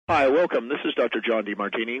Hi, welcome. This is Dr. John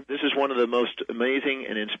DeMartini. This is one of the most amazing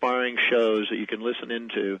and inspiring shows that you can listen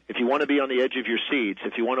into. If you want to be on the edge of your seats,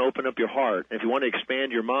 if you want to open up your heart, if you want to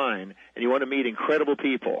expand your mind, and you want to meet incredible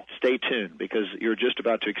people, stay tuned because you're just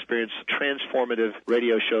about to experience a transformative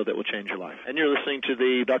radio show that will change your life. And you're listening to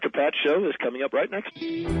the Dr. Pat Show that's coming up right next.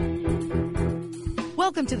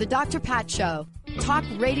 Welcome to the Dr. Pat Show. Talk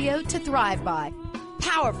radio to thrive by.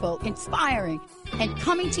 Powerful, inspiring, and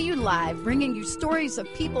coming to you live, bringing you stories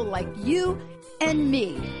of people like you and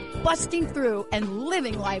me, busting through and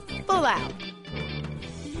living life full out.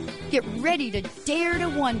 Get ready to dare to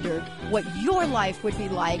wonder what your life would be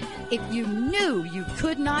like if you knew you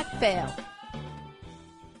could not fail.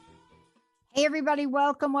 Hey, everybody.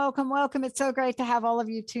 Welcome, welcome, welcome. It's so great to have all of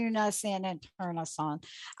you tune us in and turn us on.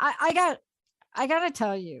 I got to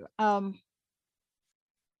tell you,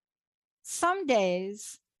 some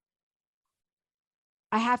days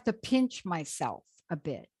I have to pinch myself a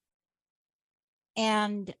bit.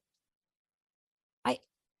 And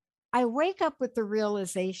I wake up with the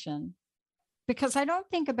realization, because I don't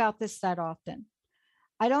think about this that often.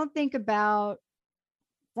 I don't think about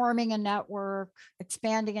forming a network,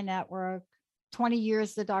 expanding a network. 20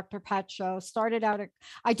 years, the Dr. Pat Show started out.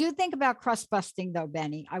 I do think about crust busting though,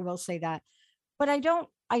 Benny. I will say that. But I don't,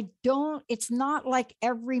 it's not like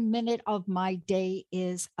every minute of my day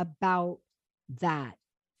is about that.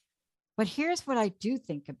 But here's what I do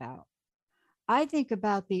think about. I think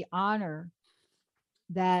about the honor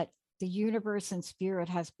that the universe and spirit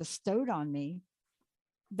has bestowed on me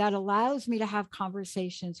that allows me to have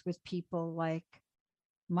conversations with people like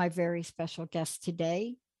my very special guest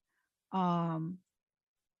today, Paul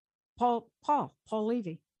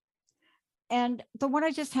Levy. And the one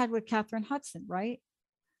I just had with Catherine Hudson, right?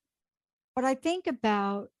 But I think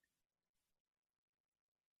about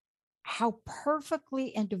how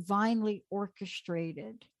perfectly and divinely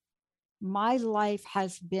orchestrated my life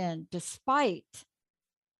has been, despite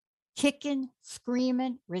kicking,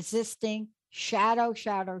 screaming, resisting, shadow,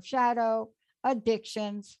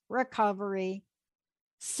 addictions, recovery,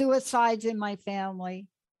 suicides in my family.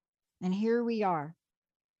 And here we are.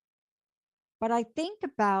 But I think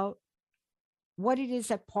about what it is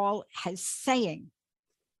that Paul is saying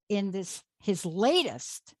in this, his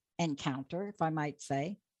latest encounter, if I might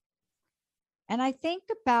say. And I think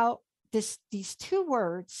about these two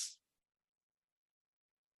words.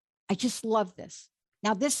 I just love this.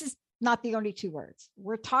 Now, this is not the only two words.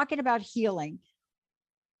 We're talking about healing.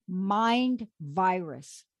 Mind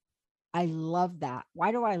virus. I love that.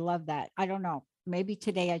 Why do I love that? I don't know. Maybe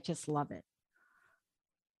today I just love it.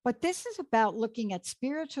 But this is about looking at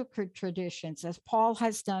spiritual traditions, as Paul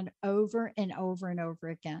has done over and over and over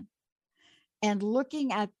again, and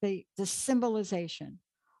looking at the symbolization,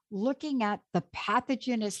 looking at the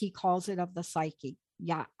pathogen, as he calls it, of the psyche.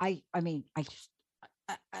 Yeah, I mean,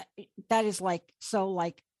 that is like, so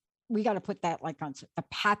like, we got to put that like on the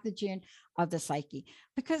pathogen of the psyche,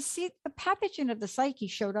 because see, the pathogen of the psyche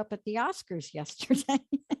showed up at the Oscars yesterday.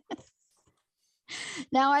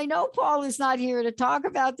 Now, I know Paul is not here to talk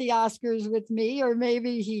about the Oscars with me, or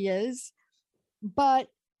maybe he is, but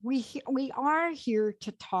we are here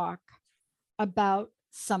to talk about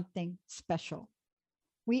something special.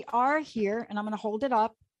 We are here, and I'm going to hold it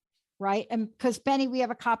up, right? And because Benny, we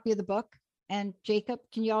have a copy of the book, and Jacob,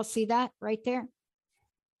 can you all see that right there?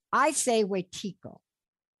 I say Wetiko.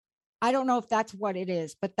 I don't know if that's what it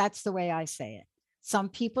is, but that's the way I say it. Some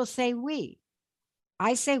people say we.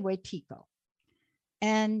 I say Wetiko.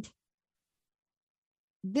 And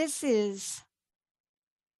this is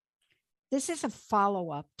a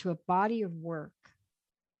follow-up to a body of work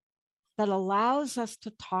that allows us to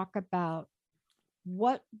talk about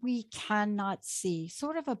what we cannot see,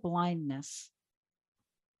 sort of a blindness,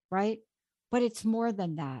 right? But it's more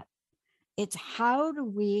than that. It's how do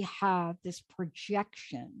we have this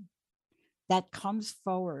projection that comes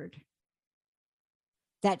forward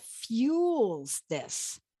that fuels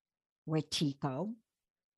this Wetiko?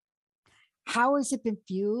 How has it been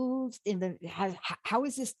fused in the, how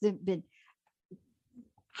has this been,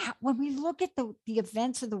 when we look at the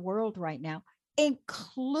events of the world right now,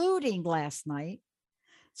 including last night.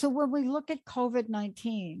 So when we look at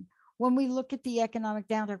COVID-19, when we look at the economic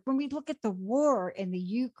downturn, when we look at the war in the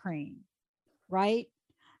Ukraine, right?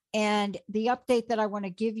 And the update that I want to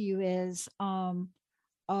give you is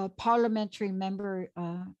a parliamentary member,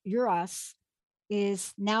 Uras,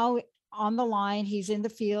 is now on the line. He's in the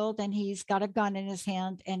field and he's got a gun in his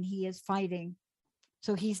hand and he is fighting.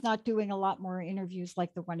 So he's not doing a lot more interviews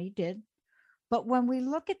like the one he did. But when we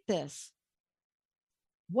look at this,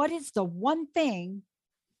 what is the one thing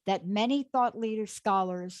that many thought leaders,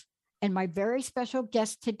 scholars, and my very special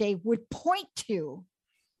guest today would point to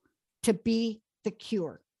be the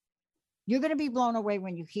cure. You're going to be blown away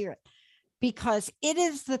when you hear it, because it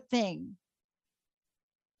is the thing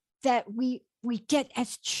that we get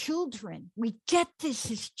as children. We get this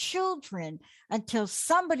as children until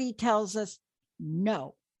somebody tells us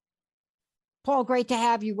no. Paul, great to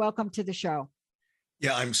have you. Welcome to the show.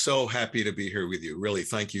 Yeah, I'm so happy to be here with you. Really,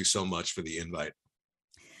 thank you so much for the invite.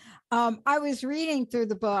 I was reading through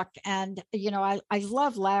the book, and I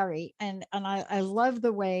love Larry, and I love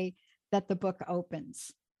the way that the book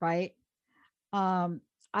opens, right?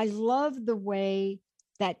 I love the way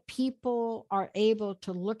that people are able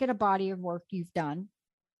to look at a body of work you've done.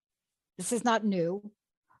 This is not new,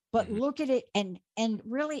 but look at it and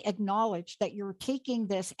really acknowledge that you're taking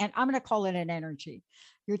this, and I'm going to call it an energy.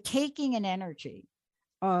 You're taking an energy,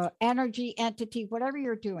 entity, whatever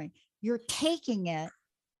you're doing, you're taking it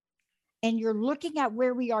and you're looking at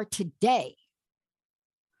where we are today.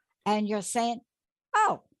 And you're saying,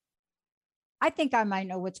 oh, I think I might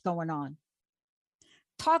know what's going on.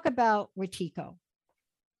 Talk about Wetiko.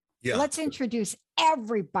 Yeah. Let's introduce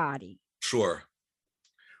everybody. Sure.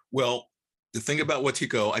 Well, the thing about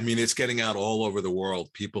Wetiko, I mean, it's getting out all over the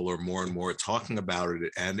world. People are more and more talking about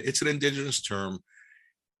it. And it's an indigenous term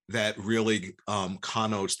that really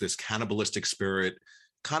connotes this cannibalistic spirit,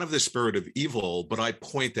 kind of the spirit of evil. But I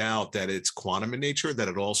point out that it's quantum in nature, that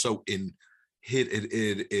it also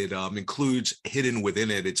includes hidden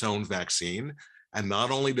within it its own vaccine. And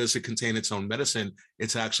not only does it contain its own medicine,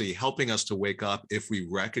 it's actually helping us to wake up if we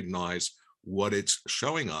recognize what it's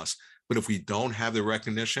showing us. But if we don't have the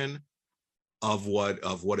recognition of what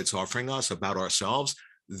it's offering us about ourselves,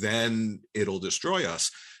 then it'll destroy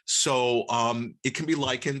us. So it can be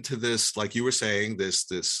likened to this, like you were saying,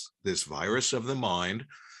 this virus of the mind.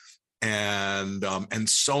 And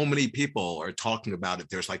so many people are talking about it.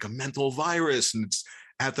 There's like a mental virus, and it's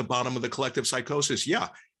at the bottom of the collective psychosis. Yeah.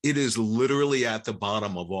 It is literally at the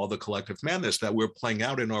bottom of all the collective madness that we're playing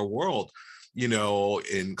out in our world,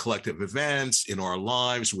 in collective events, in our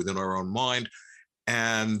lives, within our own mind.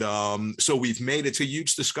 And so we've made it's a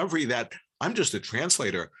huge discovery that I'm just a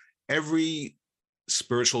translator. Every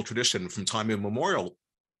spiritual tradition from time immemorial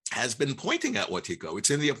has been pointing at Wetiko. It's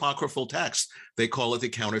in the apocryphal text. They call it the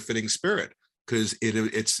counterfeiting spirit, because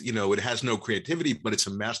it has no creativity, but it's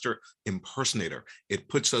a master impersonator. It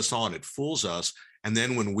puts us on, it fools us. And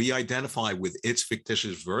then when we identify with its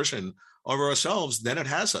fictitious version of ourselves, then it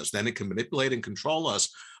has us. Then it can manipulate and control us.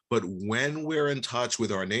 But when we're in touch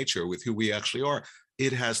with our nature, with who we actually are,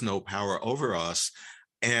 it has no power over us.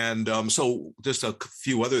 And so just a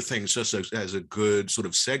few other things, just as a good sort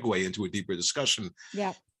of segue into a deeper discussion.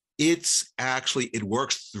 Yeah. It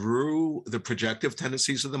works through the projective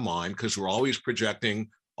tendencies of the mind, because we're always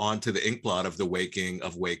projecting onto the ink blot of the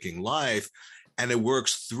waking life. And it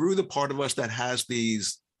works through the part of us that has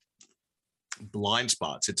these blind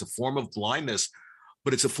spots. It's a form of blindness,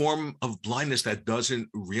 but it's a form of blindness that doesn't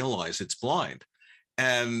realize it's blind.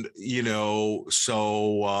 And,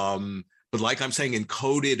 but like I'm saying,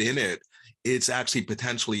 encoded in it, it's actually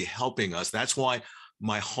potentially helping us. That's why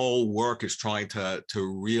my whole work is trying to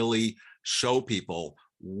really show people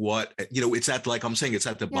what, it's at, like I'm saying, it's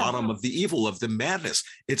at the bottom of the evil, of the madness.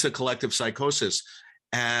 It's a collective psychosis.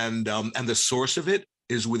 And the source of it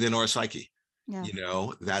is within our psyche. Yeah.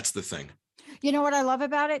 That's the thing. You know what I love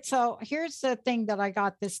about it? So here's the thing that I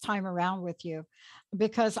got this time around with you,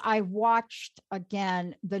 because I watched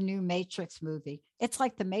again the new Matrix movie. It's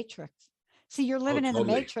like the Matrix. See, you're living in the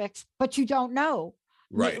Matrix, but you don't know.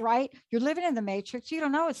 Right? You're living in the Matrix. You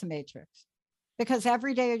don't know it's a Matrix, because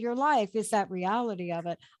every day of your life is that reality of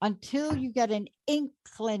it until you get an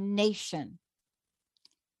inclination,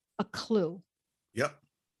 a clue. Yep.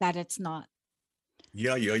 That it's not.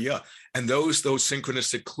 Yeah. And those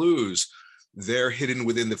synchronistic clues, they're hidden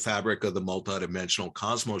within the fabric of the multidimensional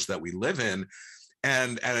cosmos that we live in.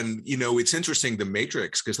 And it's interesting, the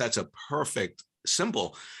Matrix, because that's a perfect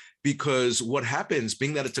symbol, because what happens,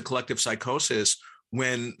 being that it's a collective psychosis,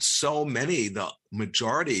 when so many, the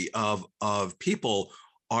majority of people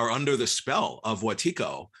are under the spell of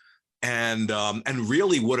Wetiko, and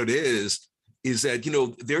really what it is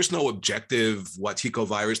that, there's no objective Wetiko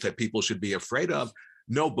virus that people should be afraid of.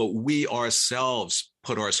 No, but we ourselves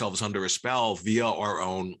put ourselves under a spell via our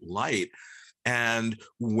own light. And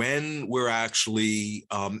when we're actually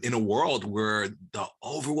in a world where the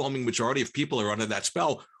overwhelming majority of people are under that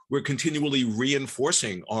spell, we're continually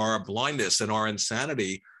reinforcing our blindness and our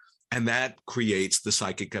insanity. And that creates the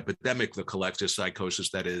psychic epidemic, the collective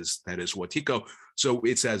psychosis that is Wetiko. So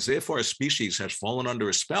it's as if our species has fallen under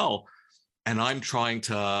a spell. and I'm trying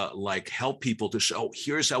to like help people to show,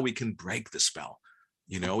 here's how we can break the spell.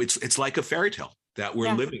 It's like a fairy tale that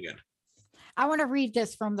we're living in. I want to read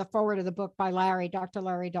this from the forward of the book by Dr.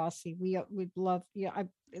 Larry Dossey. We love,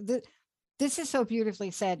 this is so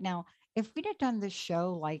beautifully said. Now, if we'd have done this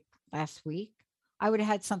show like last week, I would have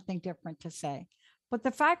had something different to say. But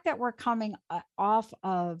the fact that we're coming off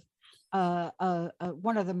of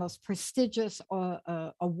one of the most prestigious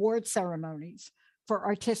award ceremonies for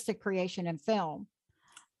artistic creation in film,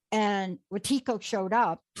 and Watiko showed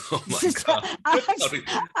up. Oh my God.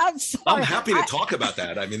 I'm sorry. I'm happy to talk about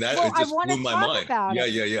that. I mean, that just blew my mind.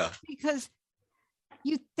 Yeah. Because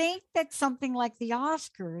you think that something like the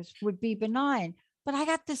Oscars would be benign, but I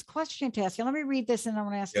got this question to ask you. Let me read this and I'm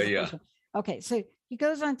going to ask you a question. Okay, so he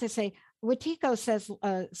goes on to say, Watiko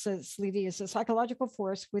says Levy is a psychological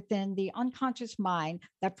force within the unconscious mind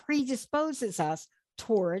that predisposes us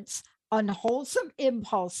towards unwholesome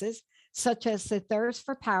impulses, such as the thirst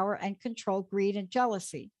for power and control, greed, and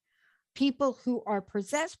jealousy. People who are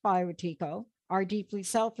possessed by Watiko are deeply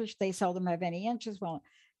selfish. They seldom have any interest. Well,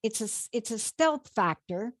 it's a stealth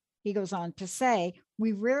factor. He goes on to say,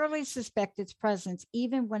 we rarely suspect its presence,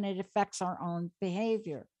 even when it affects our own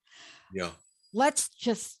behavior. Yeah. Let's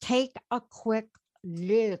just take a quick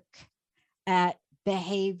look at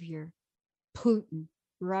behavior. Putin,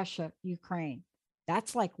 Russia, Ukraine.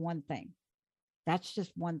 That's like one thing. That's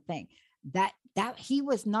just one thing. That he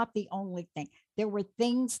was not the only thing. There were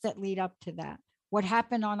things that lead up to that. What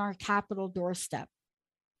happened on our Capitol doorstep,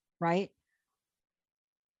 right?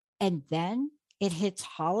 And then it hits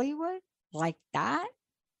Hollywood like that.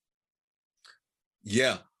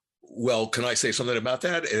 Yeah. Well, can I say something about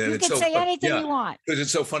that? And you can say anything you want. Because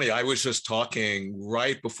it's so funny. I was just talking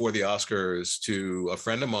right before the Oscars to a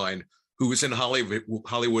friend of mine who was in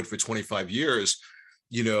Hollywood for 25 years,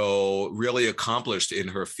 really accomplished in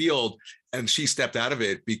her field. And she stepped out of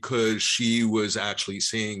it because she was actually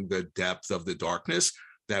seeing the depth of the darkness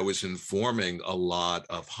that was informing a lot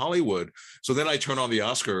of Hollywood. So then I turn on the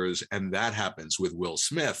Oscars and that happens with Will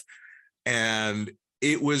Smith. And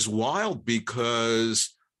it was wild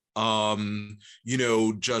because,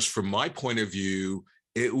 just from my point of view,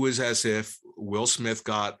 it was as if Will Smith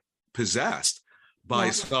got possessed by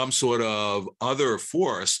some sort of other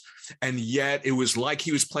force. And yet it was like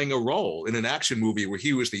he was playing a role in an action movie where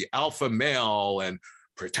he was the alpha male and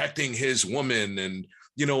protecting his woman and,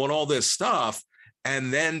 and all this stuff.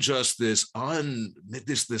 And then just this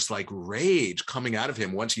like rage coming out of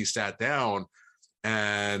him once he sat down.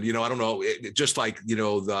 And, I don't know, just like,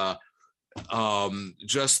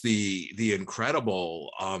 just the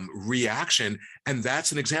incredible reaction. And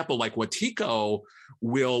that's an example like what Watiko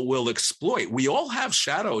will exploit. We all have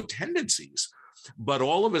shadow tendencies, but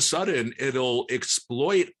all of a sudden it'll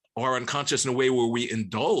exploit our unconscious in a way where we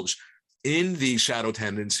indulge in these shadow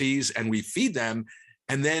tendencies and we feed them,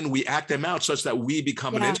 and then we act them out such that we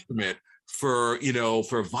become an instrument for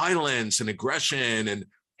violence and aggression and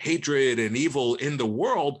hatred and evil in the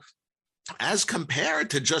world, as compared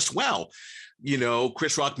to just,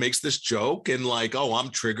 Chris Rock makes this joke and like, oh, I'm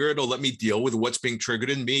triggered, or let me deal with what's being triggered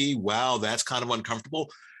in me. Wow, that's kind of uncomfortable.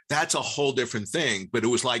 That's a whole different thing. But it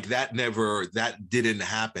was like that didn't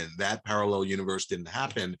happen. That parallel universe didn't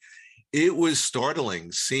happen. It was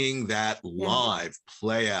startling seeing that live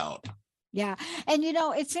play out. Yeah. And,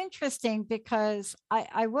 it's interesting because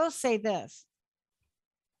I will say this.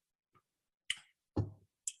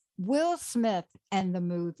 Will Smith and the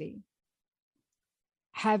movie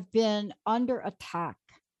have been under attack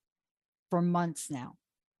for months now.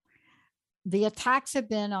 The attacks have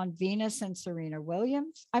been on Venus and Serena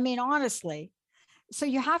Williams. I mean, honestly, so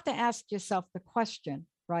you have to ask yourself the question,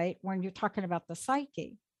 right? When you're talking about the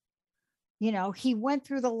psyche, he went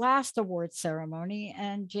through the last award ceremony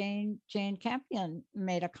and Jane Campion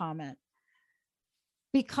made a comment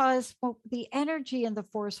because the energy and the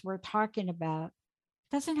force we're talking about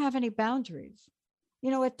doesn't have any boundaries.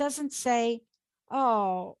 It doesn't say,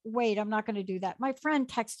 oh, wait, I'm not going to do that. My friend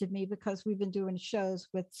texted me because we've been doing shows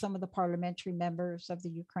with some of the parliamentary members of the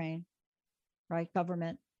Ukraine, right,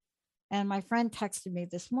 government. And my friend texted me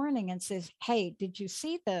this morning and says, hey, did you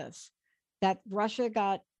see this? That Russia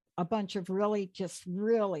got a bunch of really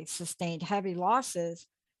sustained heavy losses.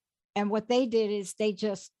 And what they did is they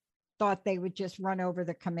just thought they would just run over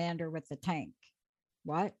the commander with the tank.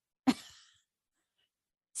 What?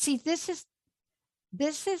 See, this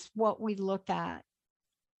is what we look at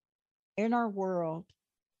in our world.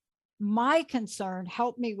 My concern,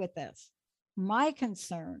 help me with this. My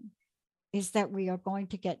concern is that we are going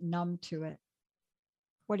to get numb to it.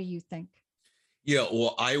 What do you think? Yeah,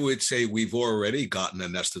 well, I would say we've already gotten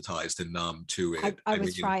anesthetized and numb to it. I mean,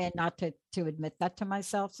 was trying not to admit that to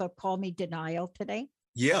myself. So call me denial today.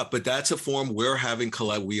 yeah, but that's a form we're having.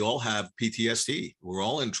 We all have PTSD. We're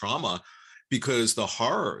all in trauma because the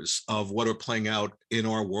horrors of what are playing out in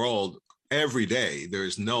our world every day.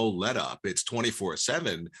 There's no let up. It's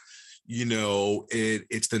 24/7.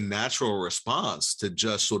 It's the natural response to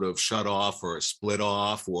just sort of shut off or split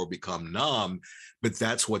off or become numb. But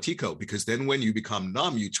that's Wetiko, because then when you become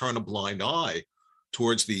numb, you turn a blind eye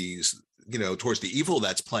towards towards the evil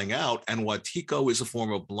that's playing out. And Wetiko is a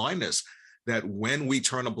form of blindness that when we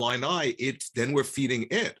turn a blind eye, then we're feeding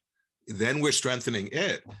it, then we're strengthening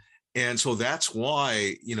it. And so that's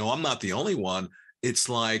why, I'm not the only one. It's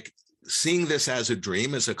like seeing this as a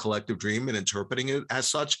dream, as a collective dream, and interpreting it as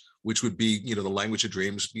such, which would be, the language of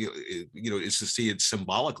dreams, is to see it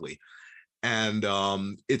symbolically. And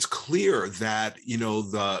it's clear that,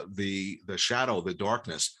 the shadow, the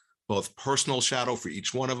darkness, both personal shadow for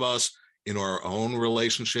each one of us in our own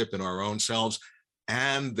relationship, in our own selves,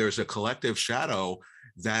 and there's a collective shadow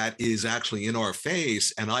that is actually in our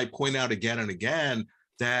face. And I point out again and again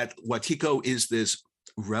that Wetiko is this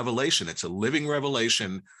revelation. It's a living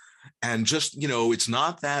revelation. And just, it's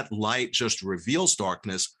not that light just reveals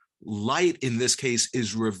darkness. Light in this case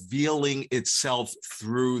is revealing itself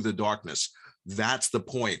through the darkness. That's the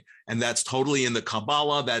point. And that's totally in the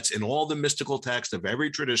Kabbalah. That's in all the mystical texts of every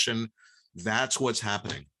tradition. That's what's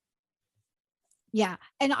happening. Yeah.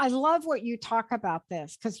 And I love what you talk about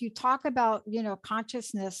this, because you talk about,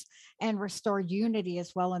 consciousness and restored unity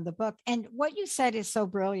as well in the book. And what you said is so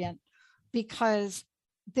brilliant, because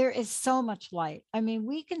there is so much light. I mean,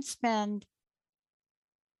 we can spend,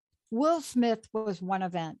 Will Smith was one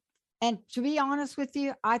event. And to be honest with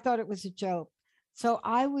you, I thought it was a joke. So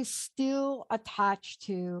I was still attached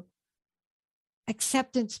to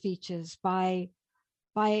acceptance speeches by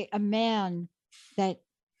a man that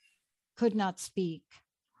could not speak,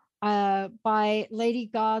 by Lady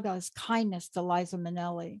Gaga's kindness to Liza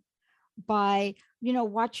Minnelli, by,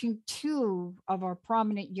 watching two of our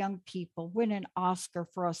prominent young people win an Oscar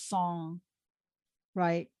for a song,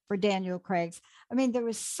 right? For Daniel Craig's. I mean, there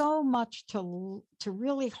was so much to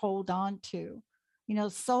really hold on to,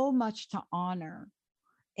 so much to honor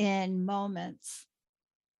in moments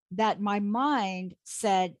that my mind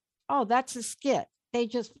said, oh, that's a skit. They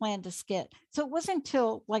just planned a skit. So it wasn't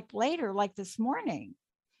until like later, like this morning,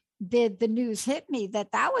 did the news hit me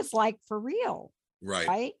that was like for real.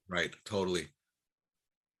 Right. Totally.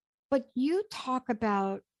 But you talk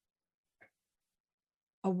about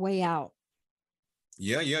a way out.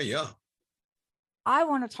 Yeah. I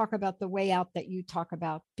want to talk about the way out that you talk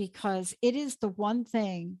about, because it is the one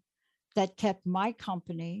thing that kept my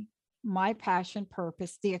company, my passion,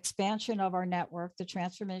 purpose, the expansion of our network, the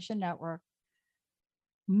Transformation Network,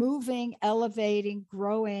 moving, elevating,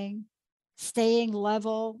 growing, staying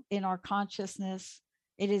level in our consciousness.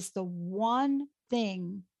 It is the one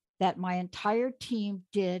thing that my entire team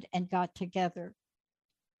did and got together.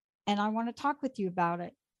 And I want to talk with you about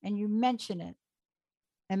it. And you mention it,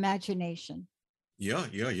 imagination. Yeah.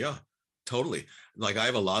 Totally. Like, I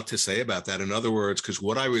have a lot to say about that. In other words, because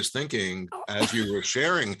what I was thinking as you were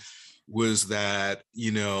sharing was that,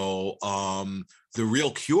 the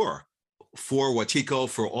real cure for Wetiko,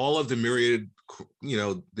 for all of the myriad,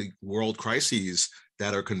 the world crises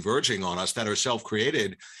that are converging on us, that are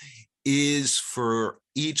self-created, is for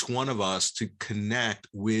each one of us to connect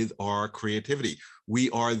with our creativity.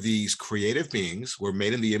 We are these creative beings. We're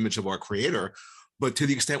made in the image of our creator, but to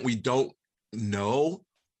the extent we don't know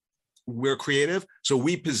we're creative, so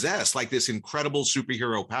we possess like this incredible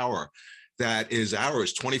superhero power that is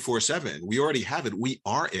ours 24/7. We already have it. We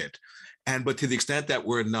are it. But to the extent that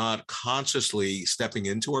we're not consciously stepping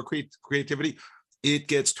into our creativity, it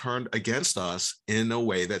gets turned against us in a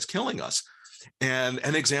way that's killing us. And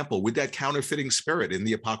an example with that counterfeiting spirit in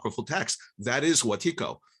the apocryphal text, that is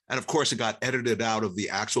Wetiko. And of course, it got edited out of the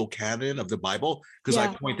actual canon of the Bible, because I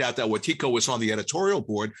point out that Wetiko was on the editorial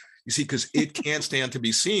board, you see, because it can't stand to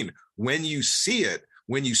be seen. When you see it,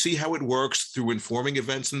 when you see how it works through informing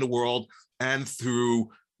events in the world and through,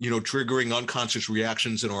 triggering unconscious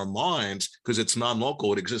reactions in our minds, because it's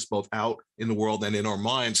non-local, it exists both out in the world and in our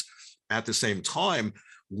minds at the same time.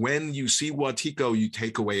 When you see Wetiko, you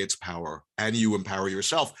take away its power and you empower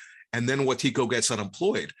yourself. And then Wetiko gets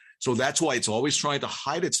unemployed. So that's why it's always trying to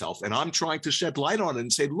hide itself. And I'm trying to shed light on it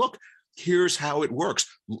and say, look, here's how it works.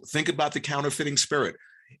 Think about the counterfeiting spirit.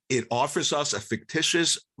 It offers us a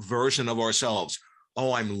fictitious version of ourselves.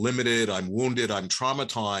 Oh, I'm limited, I'm wounded, I'm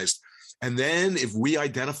traumatized. And then if we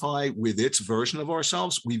identify with its version of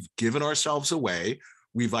ourselves, we've given ourselves away.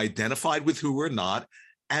 we've identified with who we're not,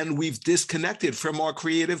 and we've disconnected from our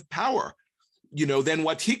creative power. Then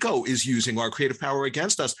Wetiko is using our creative power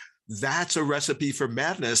against us. That's a recipe for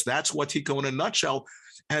madness. That's Wetiko in a nutshell.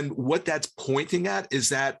 And what that's pointing at is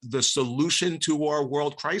that the solution to our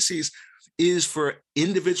world crises is for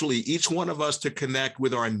individually, each one of us to connect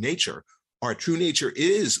with our nature. Our true nature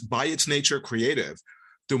is, by its nature, creative.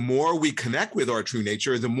 The more we connect with our true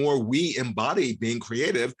nature, the more we embody being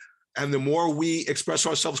creative. And the more we express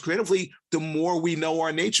ourselves creatively, the more we know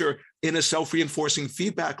our nature in a self-reinforcing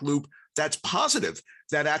feedback loop that's positive,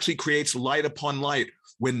 that actually creates light upon light,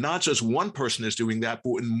 when not just one person is doing that,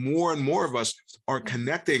 but when more and more of us are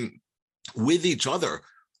connecting with each other.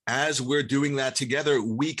 As we're doing that together,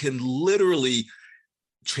 we can literally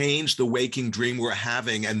change the waking dream we're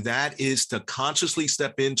having, and that is to consciously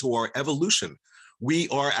step into our evolution. We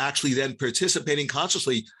are actually then participating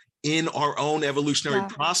consciously in our own evolutionary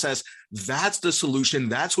process. That's the solution.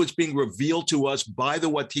 That's what's being revealed to us by the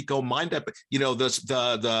Wetiko mind,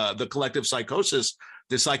 the collective psychosis,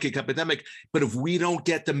 the psychic epidemic. But if we don't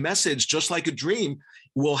get the message, just like a dream,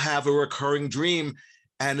 we'll have a recurring dream,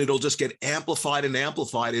 and it'll just get amplified and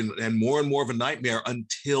amplified and more of a nightmare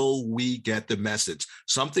until we get the message.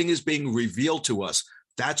 Something is being revealed to us.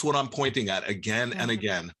 That's what I'm pointing at again and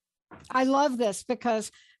again. I love this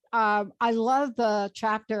because I love the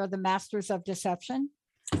chapter of the Masters of Deception.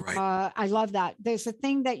 Right. I love that. There's a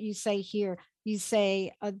thing that you say here. You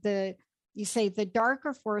say the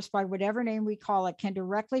darker force, by whatever name we call it, can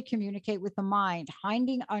directly communicate with the mind,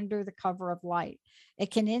 hiding under the cover of light. It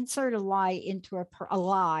can insert a lie into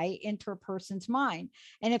a person's mind,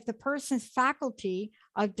 and if the person's faculty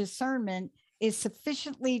of discernment is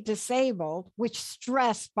sufficiently disabled, which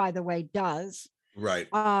stress, by the way, does, right,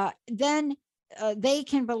 then they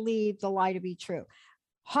can believe the lie to be true.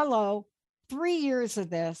 Hello, 3 years of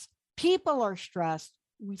this, people are stressed.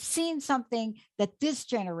 We've seen something that this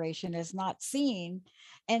generation has not seen.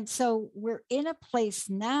 And so we're in a place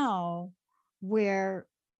now where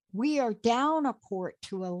we are down a court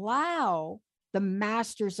to allow the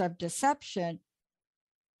masters of deception.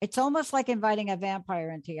 It's almost like inviting a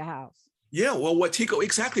vampire into your house. Yeah, well,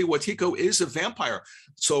 Wetiko is a vampire.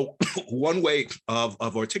 So one way of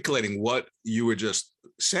articulating what you were just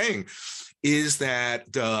saying is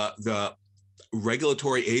that the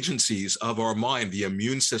regulatory agencies of our mind, the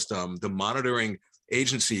immune system, the monitoring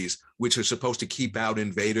agencies, which are supposed to keep out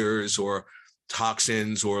invaders or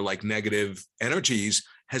toxins or like negative energies,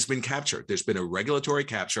 has been captured. There's been a regulatory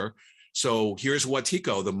capture. So here's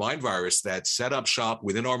Wetiko, the mind virus that set up shop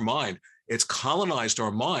within our mind. It's colonized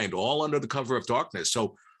our mind all under the cover of darkness.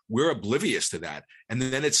 So we're oblivious to that. And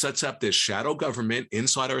then it sets up this shadow government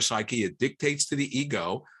inside our psyche. It dictates to the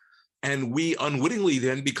ego. And we unwittingly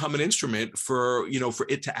then become an instrument for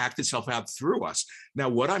it to act itself out through us. Now,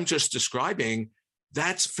 what I'm just describing,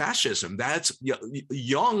 that's fascism. That's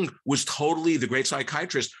Jung was totally, the great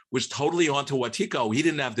psychiatrist, was totally onto Wetiko. He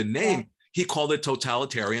didn't have the name. Yeah. He called it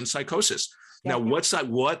totalitarian psychosis. Yeah. Now, what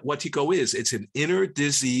Wetiko is? It's an inner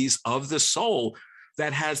disease of the soul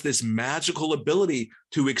that has this magical ability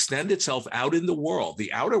to extend itself out in the world,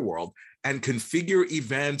 the outer world, and configure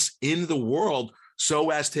events in the world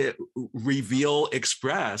so as to reveal,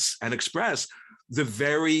 express the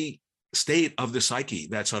very state of the psyche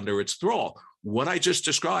that's under its thrall. What I just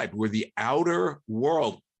described, where the outer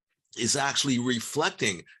world is actually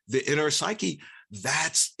reflecting the inner psyche,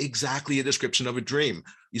 that's exactly a description of a dream.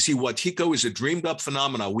 You see, Wetiko is a dreamed up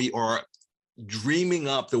phenomena. We are dreaming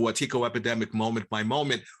up the Wetiko epidemic moment by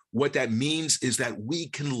moment. What that means is that we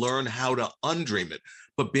can learn how to undream it.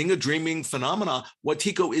 But being a dreaming phenomena,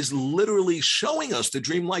 Wetiko is literally showing us the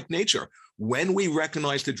dreamlike nature. When we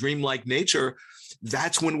recognize the dreamlike nature,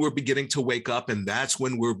 that's when we're beginning to wake up, and that's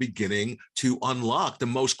when we're beginning to unlock the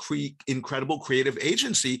most incredible creative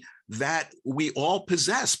agency that we all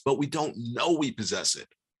possess, but we don't know we possess it.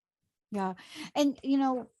 Yeah. And,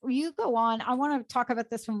 you go on. I want to talk about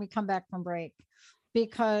this when we come back from break,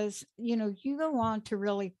 because, you go on to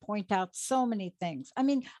really point out so many things. I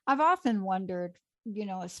mean, I've often wondered,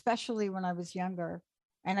 especially when I was younger,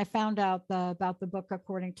 and I found out about the book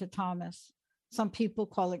According to Thomas. Some people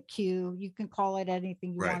call it Q. You can call it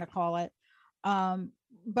anything you want to call it.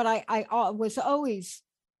 But I was always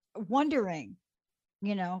wondering,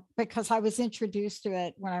 because I was introduced to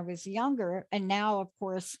it when I was younger. And now, of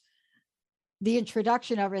course, the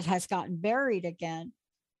introduction of it has gotten buried again.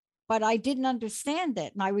 But I didn't understand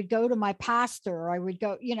it. And I would go to my pastor, or I would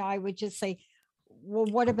go, I would just say, well,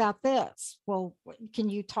 what about this? Well, can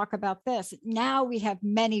you talk about this? Now we have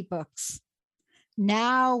many books.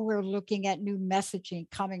 Now we're looking at new messaging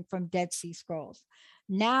coming from Dead Sea Scrolls.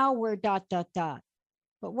 Now we're ...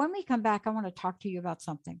 But when we come back, I want to talk to you about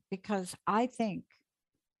something, because I think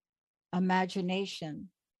imagination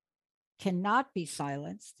cannot be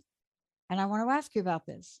silenced. And I want to ask you about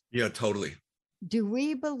this. Yeah, totally. Do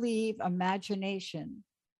we believe imagination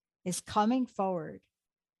is coming forward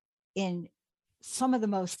in some of the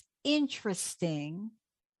most interesting,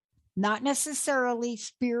 not necessarily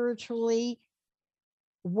spiritually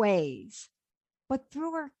ways, but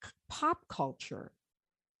through our pop culture?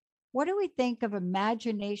 What do we think of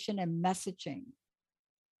imagination and messaging?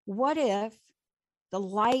 What if the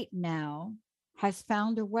light now has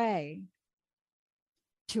found a way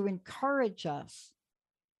to encourage us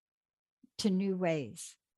to new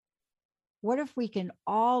ways? What if we can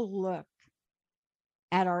all look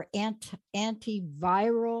at our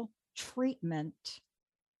antiviral treatment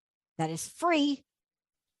that is free,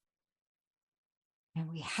 and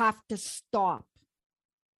we have to stop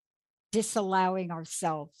disallowing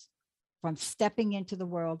ourselves from stepping into the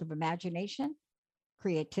world of imagination,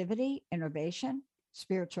 creativity, innovation,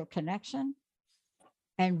 spiritual connection?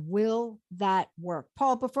 And will that work?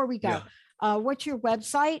 Paul, before we go, what's your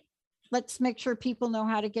website? Let's make sure people know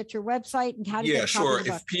how to get your website and how to get a copy of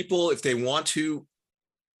the book. If they want to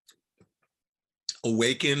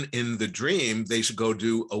awaken in the dream, they should go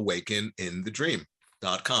to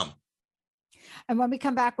awakeninthedream.com. And when we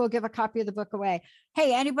come back, we'll give a copy of the book away.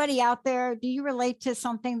 Hey, anybody out there, do you relate to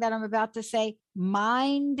something that I'm about to say?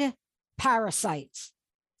 Mind parasites.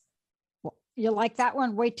 Well, you like that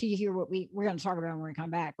one? Wait till you hear what we're going to talk about when we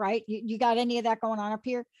come back, right? You got any of that going on up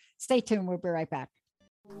here? Stay tuned. We'll be right back.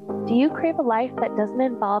 Do you crave a life that doesn't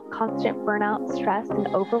involve constant burnout, stress, and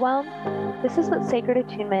overwhelm? This is what Sacred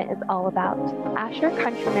Attunement is all about. Asher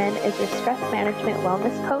Countryman is your stress management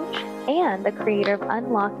wellness coach and the creator of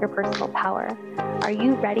Unlock Your Personal Power. Are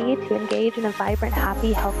you ready to engage in a vibrant,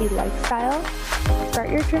 happy, healthy lifestyle? Start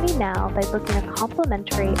your journey now by booking a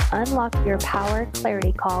complimentary Unlock Your Power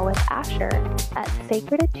Clarity Call with Asher at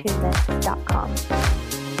sacredattunement.com.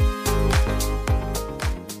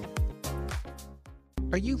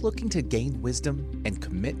 Are you looking to gain wisdom and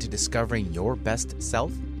commit to discovering your best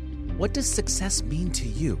self? What does success mean to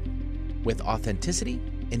you? With authenticity,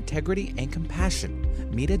 integrity, and compassion,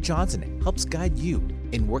 Mita Johnson helps guide you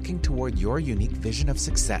in working toward your unique vision of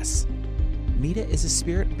success. Mita is a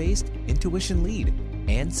spirit-based intuition lead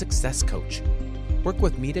and success coach. Work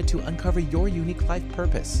with Mita to uncover your unique life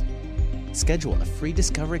purpose. Schedule a free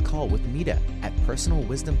discovery call with Mita at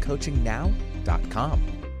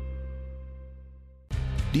personalwisdomcoachingnow.com.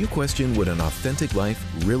 Do you question what an authentic life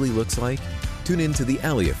really looks like? Tune in to The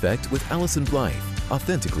Alley Effect with Allison Blythe,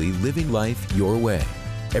 authentically living life your way.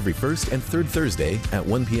 Every first and third Thursday at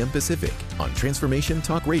 1 p.m. Pacific on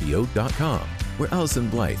TransformationTalkRadio.com, where Allison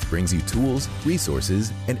Blythe brings you tools,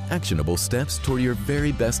 resources, and actionable steps toward your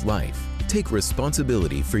very best life. Take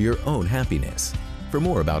responsibility for your own happiness. For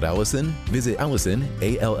more about Allison, visit Allison,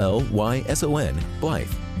 ALLYSON, Blythe,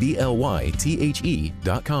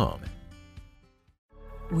 BLYTHE.com.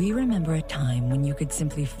 We remember a time when you could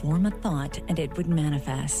simply form a thought and it would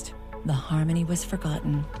manifest. The harmony was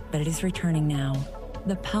forgotten, but it is returning now.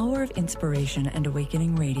 The Power of Inspiration and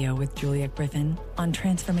Awakening Radio with Juliet Griffin on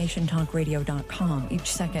TransformationTalkRadio.com each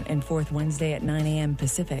second and fourth Wednesday at 9 a.m.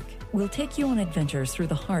 Pacific. We'll take you on adventures through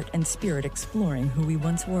the heart and spirit, exploring who we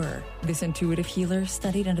once were. This intuitive healer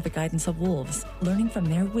studied under the guidance of wolves, learning from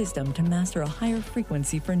their wisdom to master a higher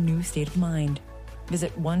frequency for a new state of mind.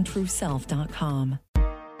 Visit OneTrueSelf.com.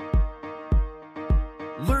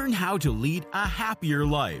 Learn how to lead a happier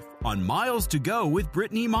life on Miles to Go with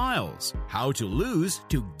Brittany Miles. How to lose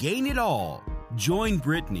to gain it all. Join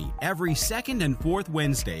Brittany every second and fourth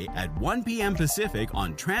Wednesday at 1 p.m. Pacific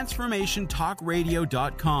on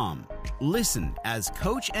TransformationTalkRadio.com. Listen as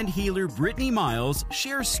coach and healer Brittany Miles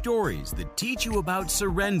shares stories that teach you about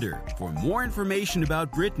surrender. For more information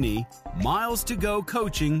about Brittany,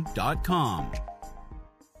 milestogocoaching.com.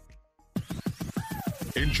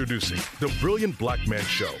 Introducing The Brilliant Black Man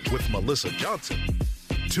Show with Melissa Johnson.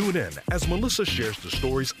 Tune in as Melissa shares the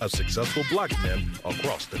stories of successful black men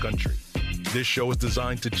across the country. This show is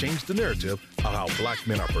designed to change the narrative of how black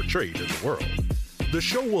men are portrayed in the world. The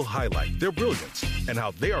show will highlight their brilliance and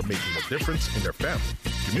how they are making a difference in their family,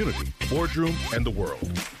 community, boardroom, and the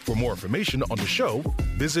world. For more information on the show,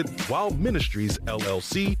 visit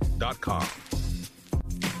wildministriesllc.com.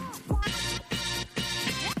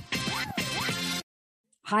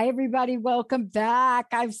 Hi, everybody. Welcome back.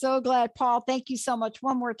 I'm so glad. Paul, thank you so much.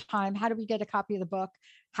 One more time. How do we get a copy of the book?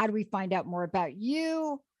 How do we find out more about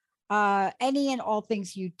you? Any and all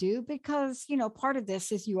things you do? Because, you know, part of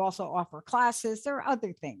this is you also offer classes. There are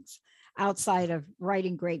other things outside of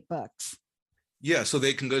writing great books. Yeah, so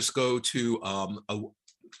they can just go to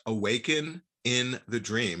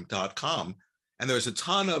awakeninthedream.com. And there's a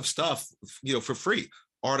ton of stuff, for free,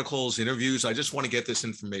 articles, interviews. I just want to get this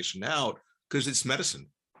information out because it's medicine.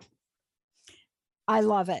 I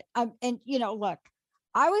love it. And, look,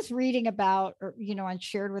 I was reading about, and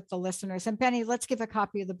shared with the listeners, and Benny, let's give a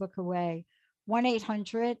copy of the book away.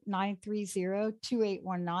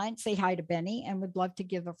 1-800-930-2819. Say hi to Benny, and would love to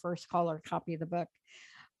give a first caller a copy of the book.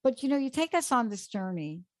 But, you take us on this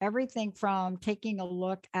journey, everything from taking a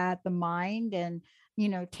look at the mind and,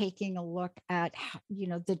 taking a look at,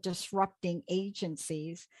 the disrupting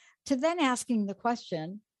agencies, to then asking the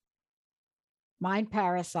question, mind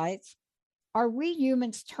parasites, are we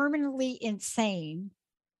humans terminally insane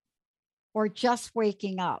or just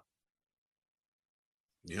waking up?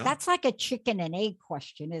 Yeah. That's like a chicken and egg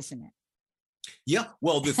question, isn't it? Yeah.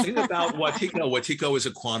 Well, the thing about Wetiko is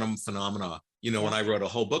a quantum phenomena, and I wrote a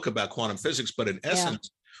whole book about quantum physics, but in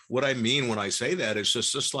essence, what I mean when I say that is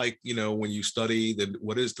just like, when you study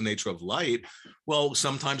what is the nature of light, well,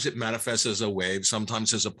 sometimes it manifests as a wave,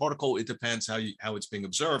 sometimes as a particle. It depends how it's being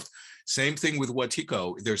observed. Same thing with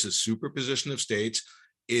Wetiko. There's a superposition of states.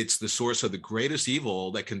 It's the source of the greatest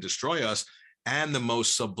evil that can destroy us and the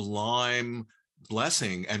most sublime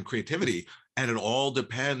blessing and creativity. And it all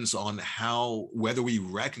depends on whether we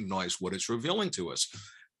recognize what it's revealing to us.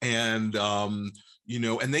 And, and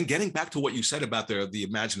then getting back to what you said about the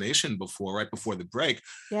imagination right before the break.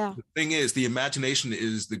 Yeah. The thing is, the imagination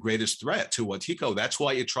is the greatest threat to Wetiko. That's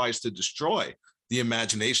why it tries to destroy the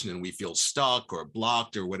imagination and we feel stuck or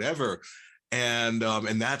blocked or whatever. And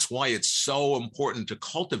that's why it's so important to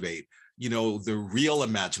cultivate, the real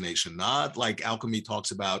imagination, not like alchemy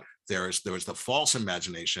talks about there's the false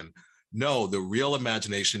imagination. No, the real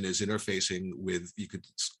imagination is interfacing with, you could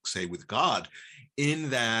say, with God, in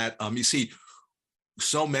that, you see,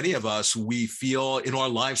 so many of us, we feel in our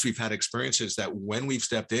lives, we've had experiences that when we've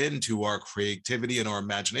stepped into our creativity and our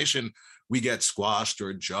imagination, we get squashed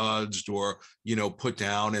or judged or, put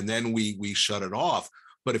down, and then we shut it off.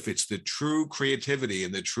 But if it's the true creativity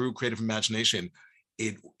and the true creative imagination,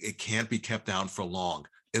 it can't be kept down for long.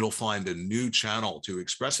 It'll find a new channel to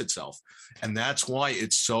express itself. And that's why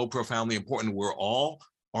it's so profoundly important. We're all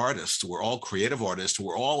artists. We're all creative artists.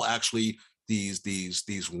 We're all actually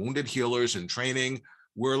these wounded healers in training.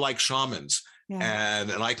 We're like shamans. Yeah.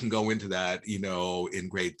 And I can go into that, in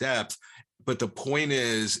great depth. But the point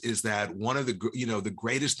is that one of the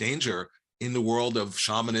greatest danger in the world of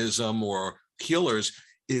shamanism or healers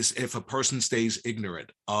is if a person stays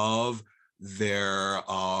ignorant of their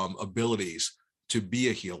abilities to be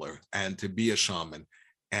a healer and to be a shaman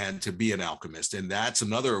and to be an alchemist. And that's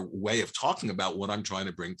another way of talking about what I'm trying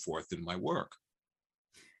to bring forth in my work.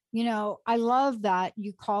 I love that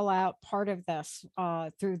you call out part of this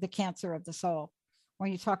through the cancer of the soul,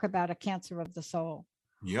 when you talk about a cancer of the soul.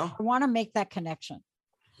 Yeah. I want to make that connection.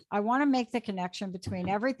 I want to make the connection between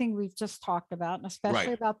everything we've just talked about, and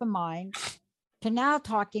especially about the mind, to now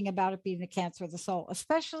talking about it being the cancer of the soul,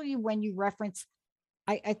 especially when you reference,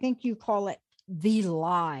 I think you call it the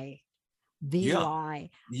lie. The lie.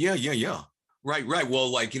 Yeah. Right.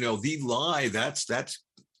 Well, the lie, that's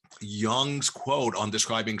Jung's quote on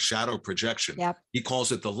describing shadow projection. Yep. He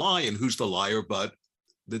calls it the lie, and who's the liar but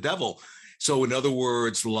the devil? So in other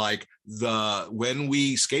words, like when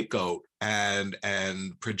we scapegoat and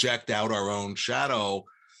project out our own shadow,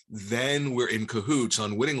 then we're in cahoots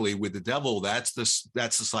unwittingly with the devil. That's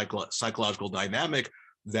the psychological dynamic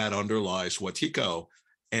that underlies Wetiko.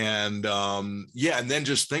 And and then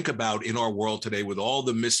just think about in our world today with all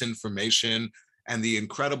the misinformation and the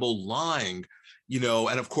incredible lying,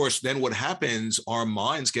 and of course, then what happens, our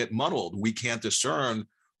minds get muddled. We can't discern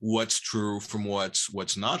what's true from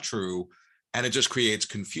what's not true. And it just creates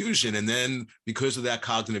confusion. And then because of that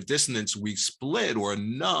cognitive dissonance, we split or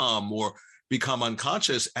numb or become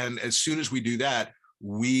unconscious. And as soon as we do that,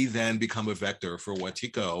 we then become a vector for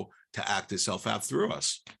Wetiko to act itself out through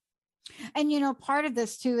us. And, part of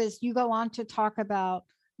this too is you go on to talk about,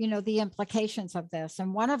 the implications of this.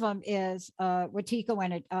 And one of them is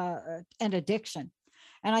Wetiko and addiction.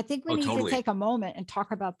 And I think we need to take a moment and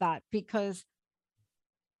talk about that, because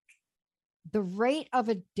the rate of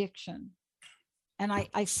addiction, and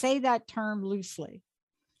I say that term loosely,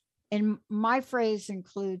 and my phrase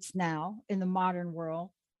includes now in the modern world,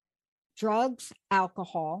 drugs,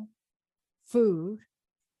 alcohol, food,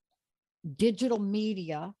 digital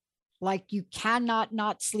media. Like you cannot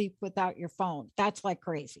not sleep without your phone. That's like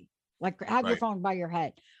crazy. Like have your phone by your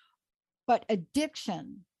head. But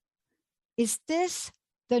addiction, is this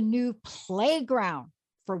the new playground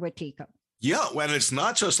for Wetiko? Yeah, and it's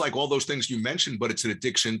not just like all those things you mentioned, but it's an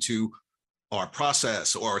addiction to our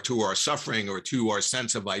process or to our suffering or to our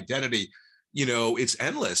sense of identity, it's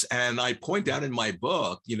endless. And I point out in my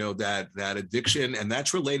book, that addiction, and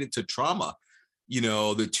that's related to trauma,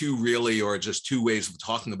 the two really are just two ways of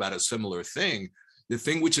talking about a similar thing. The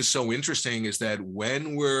thing which is so interesting is that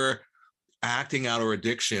when we're acting out our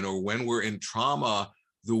addiction or when we're in trauma,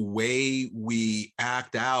 the way we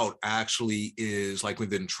act out actually is like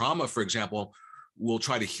within trauma, for example, we'll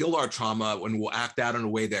try to heal our trauma and we'll act out in a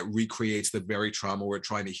way that recreates the very trauma we're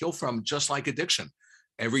trying to heal from, just like addiction.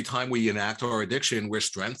 Every time we enact our addiction, we're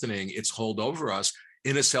strengthening its hold over us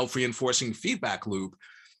in a self-reinforcing feedback loop.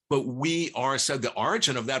 But the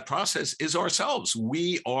origin of that process is ourselves.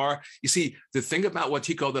 We are, you see, the thing about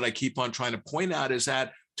Wetiko that I keep on trying to point out is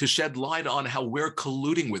that to shed light on how we're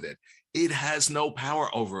colluding with it. It has no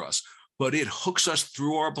power over us, but it hooks us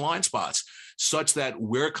through our blind spots such that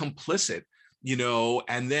we're complicit,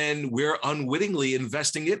 and then we're unwittingly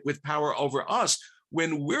investing it with power over us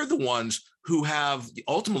when we're the ones who have,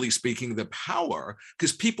 ultimately speaking, the power,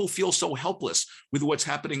 because people feel so helpless with what's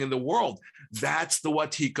happening in the world. That's the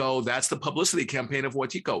Wetiko, that's the publicity campaign of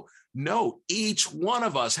Wetiko. No, each one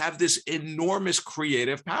of us have this enormous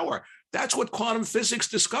creative power. That's what quantum physics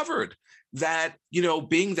discovered, that,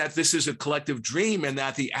 being that this is a collective dream and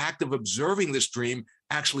that the act of observing this dream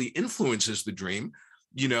actually influences the dream,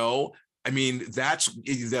 that's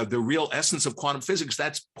the real essence of quantum physics.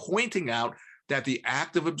 That's pointing out that the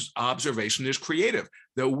act of observation is creative,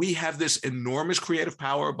 that we have this enormous creative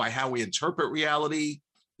power by how we interpret reality,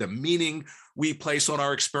 the meaning we place on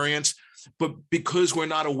our experience. But because we're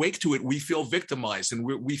not awake to it, we feel victimized and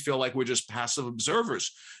we feel like we're just passive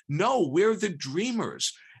observers. No, we're the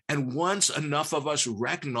dreamers. And once enough of us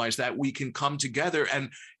recognize that, we can come together,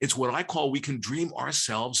 and it's what I call, we can dream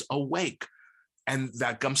ourselves awake. And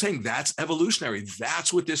that, I'm saying, that's evolutionary.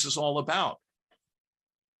 That's what this is all about.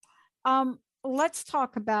 Let's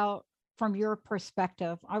talk about, from your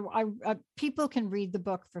perspective, people can read the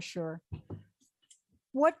book for sure.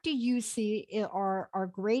 What do you see are our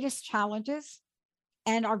greatest challenges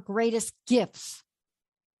and our greatest gifts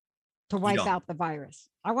to wipe out the virus?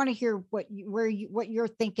 I want to hear what you're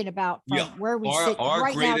thinking about from where we sit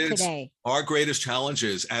right now today. Our greatest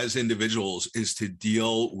challenges as individuals is to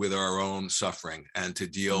deal with our own suffering and to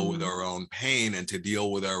deal with our own pain and to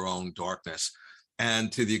deal with our own darkness.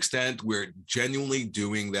 And to the extent we're genuinely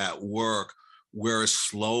doing that work, we're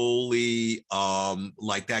slowly,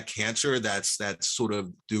 like that cancer that's sort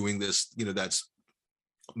of doing this, that's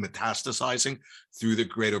metastasizing through the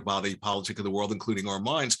greater body politic of the world, including our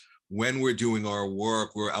minds. When we're doing our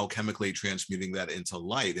work, we're alchemically transmuting that into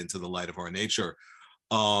light, into the light of our nature.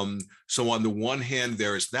 So on the one hand,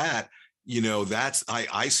 there's that,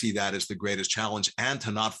 I see that as the greatest challenge, and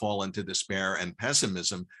to not fall into despair and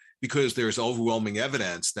pessimism, because there's overwhelming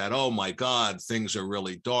evidence that, oh my God, things are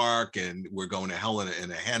really dark and we're going to hell in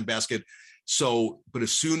a handbasket. So, but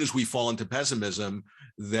as soon as we fall into pessimism,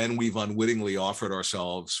 then we've unwittingly offered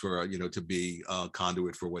ourselves for, to be a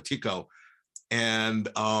conduit for Wetiko. And,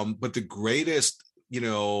 but the greatest,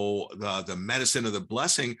 the medicine or the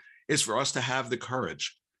blessing is for us to have the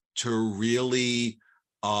courage to really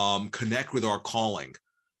connect with our calling,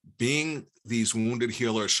 being these wounded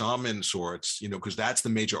healer shaman sorts, because that's the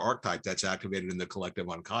major archetype that's activated in the collective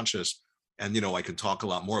unconscious. And, I can talk a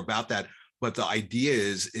lot more about that. But the idea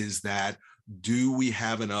is that, do we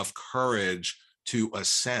have enough courage to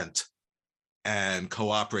assent and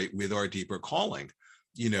cooperate with our deeper calling?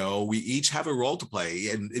 We each have a role to play.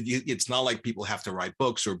 And it's not like people have to write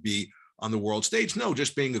books or be on the world stage. No,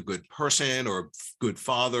 just being a good person or good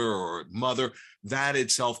father or mother, that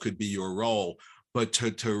itself could be your role. But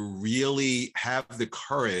to really have the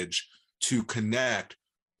courage to connect,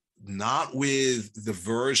 not with the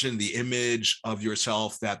version, the image of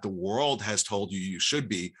yourself that the world has told you should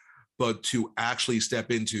be, but to actually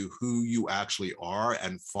step into who you actually are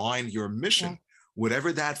and find your mission,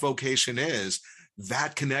 whatever that vocation is,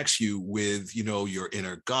 that connects you with, your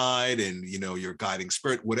inner guide and, your guiding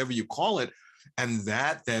spirit, whatever you call it. And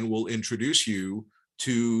that then will introduce you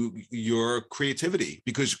to your creativity,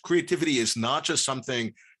 because creativity is not just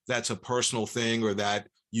something that's a personal thing or that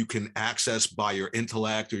you can access by your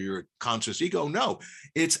intellect or your conscious ego. No,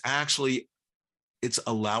 it's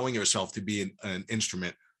allowing yourself to be an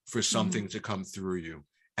instrument for something to come through you.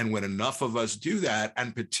 And when enough of us do that,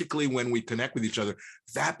 and particularly when we connect with each other,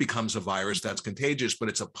 that becomes a virus that's contagious, but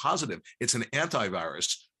it's a positive, it's an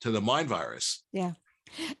antivirus to the mind virus. Yeah.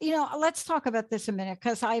 Let's talk about this a minute,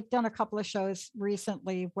 because I've done a couple of shows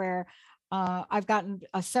recently where I've gotten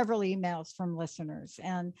several emails from listeners,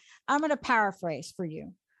 and I'm going to paraphrase for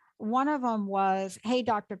you. one of them was, hey,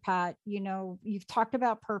 Dr. Pat, you've talked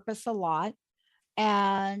about purpose a lot.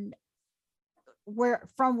 And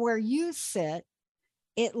from where you sit,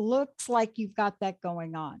 it looks like you've got that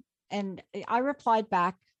going on. And I replied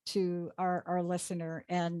back to our listener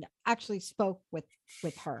and actually spoke with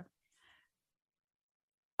her.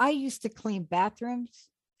 I used to clean bathrooms.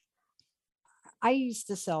 I used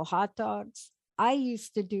to sell hot dogs. I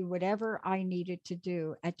used to do whatever I needed to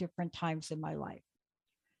do at different times in my life.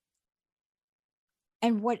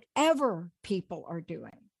 And whatever people are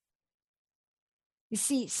doing, you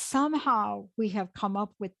see, somehow we have come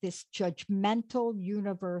up with this judgmental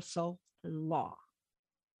universal law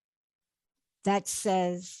that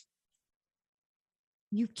says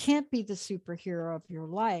you can't be the superhero of your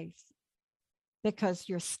life because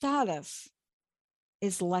your status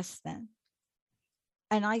is less than.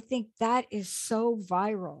 And I think that is so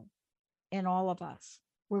viral in all of us,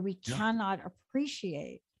 where we cannot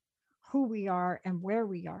appreciate who we are and where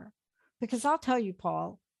we are. Because I'll tell you,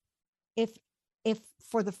 Paul, if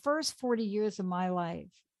for the first 40 years of my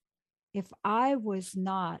life, if I was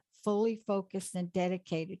not fully focused and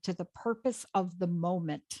dedicated to the purpose of the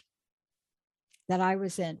moment that I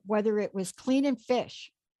was in, whether it was cleaning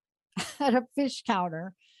fish at a fish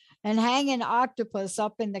counter and hanging octopus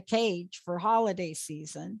up in the cage for holiday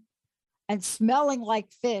season and smelling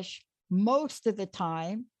like fish most of the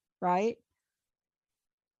time, right?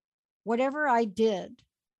 Whatever I did,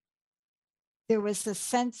 there was a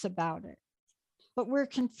sense about it, but we're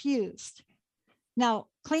confused. Now,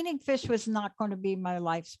 cleaning fish was not going to be my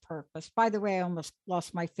life's purpose. By the way, I almost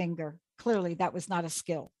lost my finger. Clearly, that was not a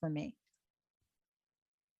skill for me.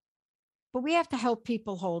 But we have to help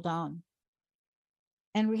people hold on.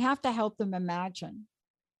 And we have to help them imagine.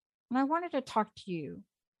 And I wanted to talk to you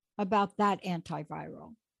about that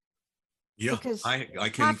antiviral. Yeah, because I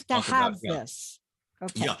can have to talk have about, yeah. this.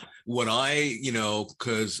 Okay. Yeah, what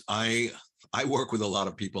because I work with a lot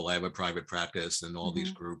of people. I have a private practice and all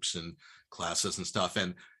these groups and classes and stuff.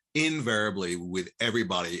 And invariably with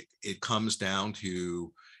everybody, it comes down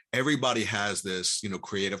to everybody has this,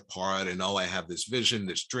 creative part and, I have this vision,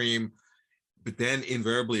 this dream. But then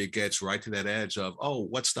invariably it gets right to that edge of,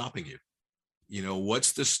 what's stopping you?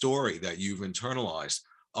 What's the story that you've internalized?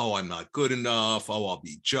 I'm not good enough. I'll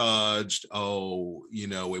be judged.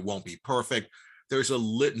 It won't be perfect. There's a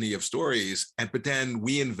litany of stories. But then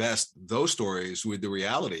we invest those stories with the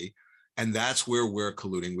reality. And that's where we're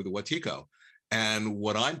colluding with the Wetiko. And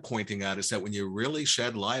what I'm pointing at is that when you really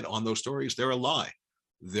shed light on those stories, they're a lie.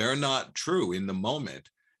 They're not true in the moment.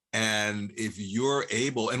 And if you're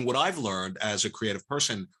able, and what I've learned as a creative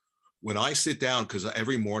person, when I sit down, because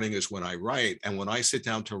every morning is when I write, and when I sit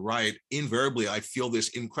down to write, invariably, I feel this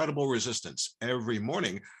incredible resistance every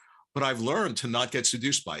morning, but I've learned to not get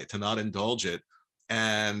seduced by it, to not indulge it.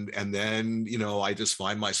 And then, I just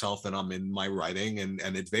find myself that I'm in my writing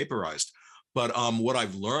and it's vaporized. But what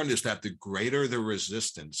I've learned is that the greater the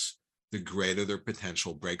resistance, the greater the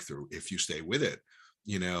potential breakthrough if you stay with it.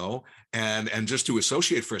 And just to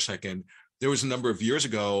associate for a second, there was a number of years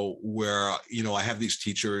ago where, I have these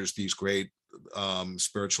teachers, these great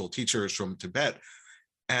spiritual teachers from Tibet,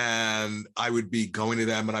 and I would be going to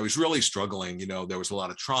them and I was really struggling. There was a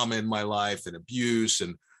lot of trauma in my life and abuse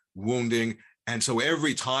and wounding. And so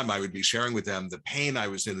every time I would be sharing with them the pain I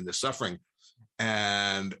was in and the suffering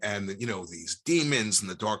and these demons and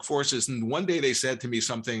the dark forces. And one day they said to me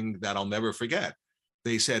something that I'll never forget.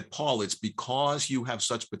 They said, Paul, it's because you have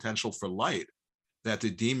such potential for light that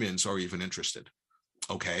the demons are even interested.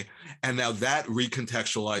 Okay. And now that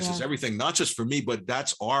recontextualizes everything, not just for me, but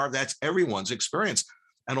that's everyone's experience.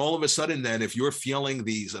 And all of a sudden, then, if you're feeling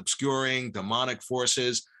these obscuring demonic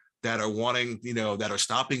forces that are wanting, that are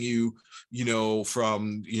stopping you,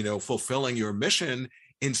 from, fulfilling your mission,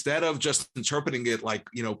 instead of just interpreting it like,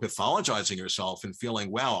 pathologizing yourself and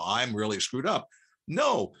feeling, wow, I'm really screwed up.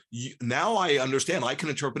 No, now I understand. I can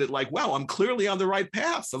interpret it like, wow, I'm clearly on the right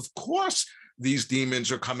path. Of course, these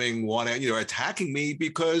demons are coming, attacking me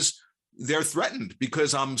because they're threatened,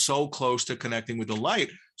 because I'm so close to connecting with the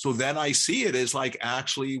light. So then I see it as like,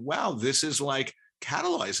 actually, wow, this is like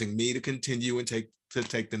catalyzing me to continue and take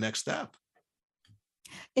the next step.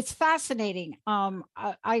 It's fascinating.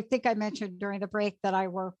 I think I mentioned during the break that I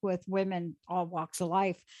work with women, all walks of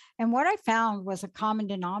life. And what I found was a common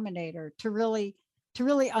denominator to really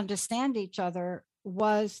understand each other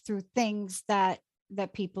was through things that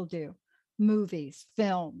people do, movies,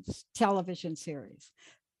 films, television series,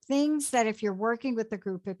 things that if you're working with a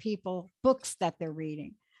group of people, books that they're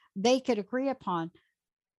reading, they could agree upon.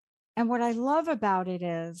 And what I love about it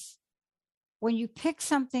is when you pick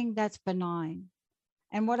something that's benign,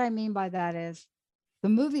 and what I mean by that is The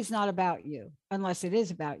movie's not about you, unless it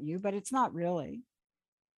is about you, but it's not really.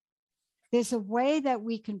 There's a way that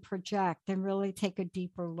we can project and really take a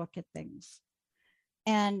deeper look at things.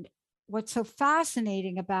 And what's so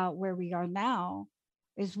fascinating about where we are now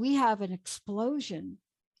is we have an explosion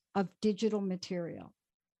of digital material.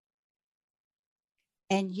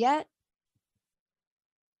 And yet,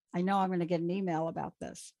 I know I'm going to get an email about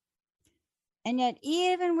this. And yet,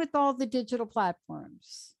 even with all the digital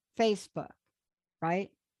platforms, Facebook, right?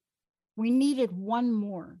 We needed one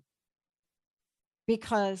more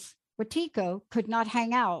because Wetiko could not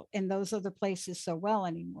hang out in those other places so well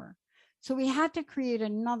anymore. So we had to create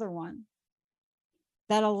another one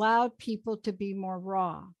that allowed people to be more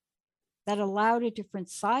raw, that allowed a different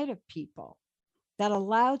side of people, that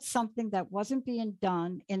allowed something that wasn't being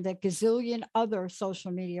done in the gazillion other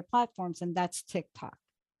social media platforms, and that's TikTok.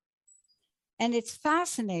 And it's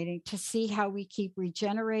fascinating to see how we keep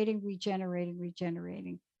regenerating.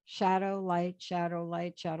 Shadow, light, shadow,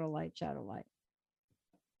 light, shadow, light, shadow, light.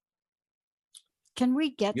 Can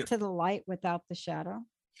we get to the light without the shadow?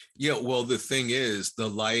 Yeah, well, the thing is, the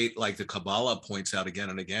light, like the Kabbalah points out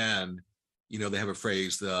again and again, you know, they have a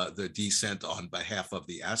phrase, the descent on behalf of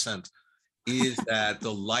the ascent, is that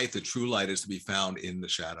the light, the true light, is to be found in the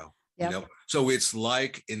shadow. Yep. You know, so it's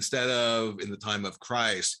like, instead of in the time of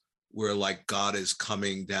Christ, where like God is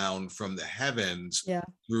coming down from the heavens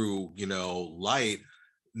through, you know, light.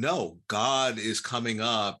 No, God is coming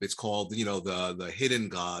up. It's called, you know, the hidden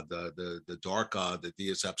God, the dark God, the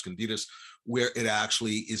Deus Absconditus, where it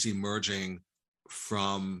actually is emerging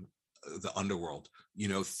from the underworld, you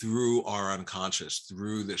know, through our unconscious,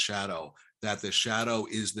 through the shadow, that the shadow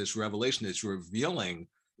is this revelation. It's revealing.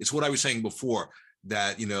 It's what I was saying before,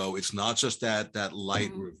 that, you know, it's not just that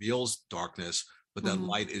light reveals darkness, but that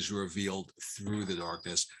light is revealed through the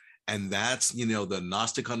darkness. And that's, you know, the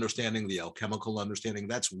Gnostic understanding, the alchemical understanding,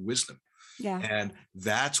 that's wisdom. Yeah. And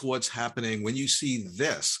that's what's happening when you see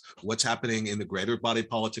this, what's happening in the greater body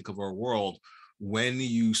politic of our world. When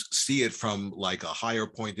you see it from like a higher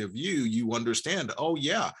point of view, you understand, oh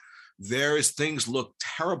yeah, there's things look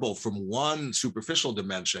terrible from one superficial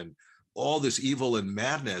dimension, all this evil and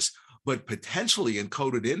madness, but potentially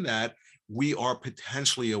encoded in that, we are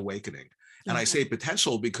potentially awakening. And I say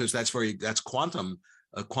potential because that's quantum,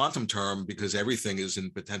 a quantum term, because everything is in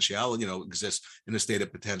potentiality, you know, exists in a state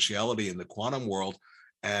of potentiality in the quantum world.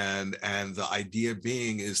 And the idea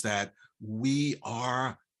being is that we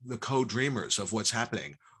are the co-dreamers of what's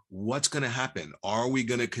happening. What's going to happen? Are we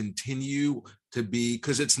going to continue to be,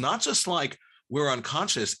 because it's not just like we're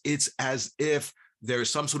unconscious, it's as if there's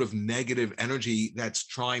some sort of negative energy that's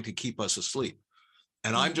trying to keep us asleep.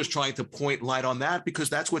 And I'm just trying to point light on that because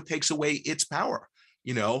that's what takes away its power,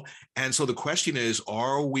 you know? And so the question is,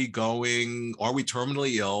 are we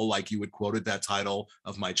terminally ill, like you had quoted that title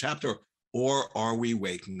of my chapter, or are we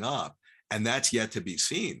waking up? And that's yet to be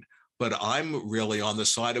seen. But I'm really on the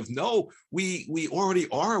side of, no, we already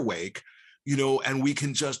are awake, you know, and we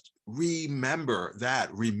can just remember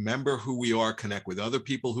who we are, connect with other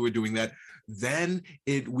people who are doing that. Then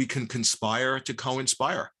we can conspire to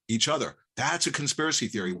co-inspire each other. That's a conspiracy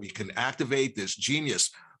theory. We can activate this genius,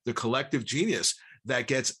 the collective genius that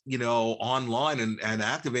gets, you know, online and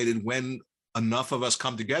activated when enough of us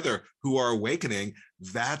come together who are awakening.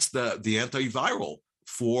 That's the antiviral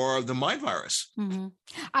for the mind virus.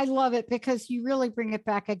 I love it because you really bring it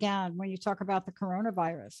back again when you talk about the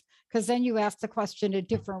coronavirus, because then you ask the question a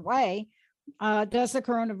different way. Does the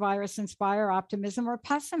coronavirus inspire optimism or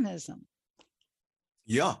pessimism?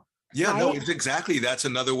 Yeah. Yeah, right? No, it's exactly. That's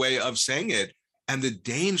another way of saying it. And the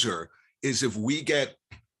danger is if we get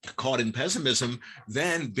caught in pessimism,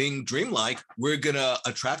 then being dreamlike, we're going to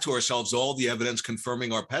attract to ourselves all the evidence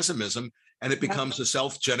confirming our pessimism. And it becomes a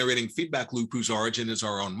self-generating feedback loop whose origin is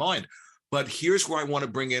our own mind. But here's where I want to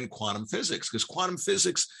bring in quantum physics, because quantum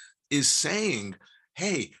physics is saying,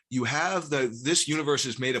 hey, you have this universe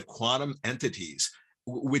is made of quantum entities,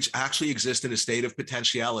 which actually exist in a state of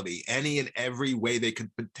potentiality. Any and every way they could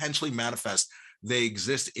potentially manifest, they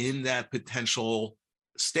exist in that potential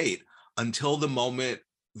state until the moment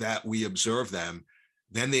that we observe them.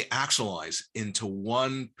 Then they actualize into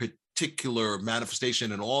one particular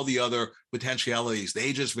manifestation, and all the other potentialities,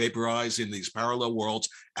 they just vaporize in these parallel worlds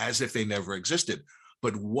as if they never existed.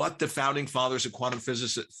 But what the founding fathers of quantum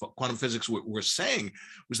physics were saying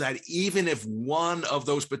was that even if one of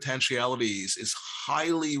those potentialities is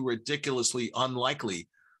highly, ridiculously unlikely,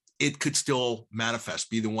 it could still manifest,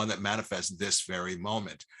 be the one that manifests this very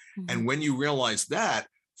moment. And when you realize that,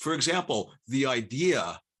 for example, the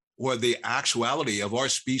idea or the actuality of our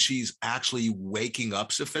species actually waking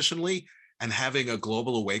up sufficiently and having a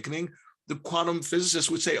global awakening, the quantum physicists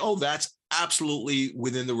would say, oh, that's absolutely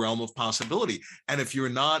within the realm of possibility. And if you're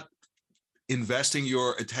not investing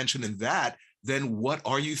your attention in that, then what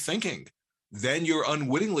are you thinking? Then you're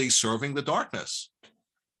unwittingly serving the darkness.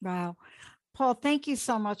 Wow. Paul, thank you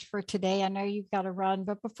so much for today. I know you've got to run,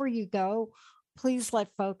 but before you go, please let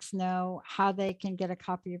folks know how they can get a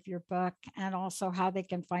copy of your book and also how they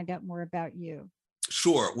can find out more about you.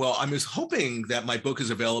 Sure. Well, I'm just hoping that my book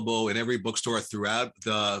is available in every bookstore throughout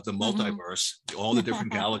the multiverse, all the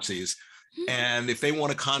different galaxies. And if they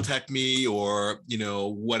want to contact me or,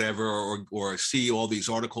 whatever, or see all these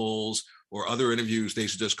articles or other interviews, they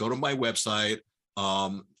should just go to my website,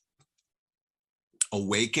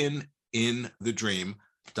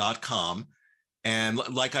 awakeninthedream.com. And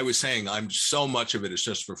like I was saying, so much of it is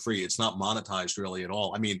just for free. It's not monetized really at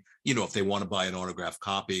all. I mean, if they want to buy an autographed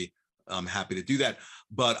copy, I'm happy to do that.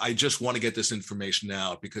 But I just want to get this information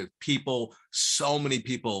out because so many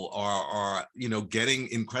people are getting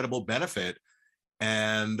incredible benefit.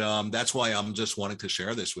 And that's why I'm just wanting to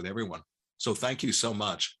share this with everyone. So thank you so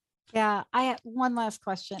much. Yeah, I have one last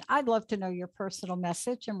question. I'd love to know your personal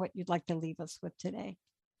message and what you'd like to leave us with today.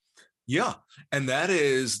 Yeah, and that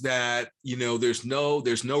is that, there's no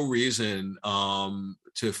reason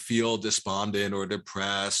to feel despondent or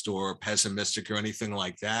depressed or pessimistic or anything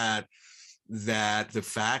like that. That the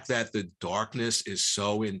fact that the darkness is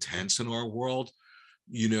so intense in our world,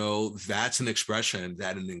 that's an expression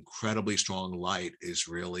that an incredibly strong light is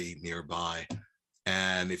really nearby.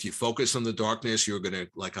 And if you focus on the darkness, you're going to,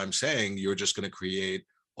 like I'm saying, you're just going to create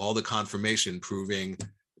all the confirmation proving,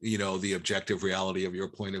 the objective reality of your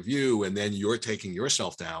point of view. And then you're taking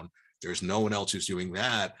yourself down. There's no one else who's doing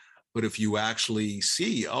that. But if you actually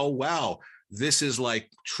see, oh, wow, this is like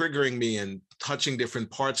triggering me and touching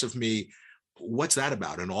different parts of me, what's that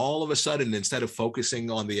about? And all of a sudden, instead of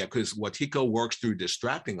focusing on because Wetiko works through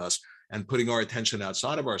distracting us and putting our attention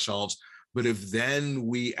outside of ourselves. But if then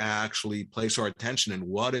we actually place our attention in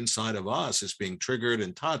what inside of us is being triggered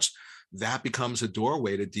and touched, that becomes a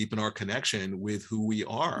doorway to deepen our connection with who we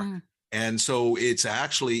are. And so it's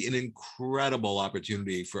actually an incredible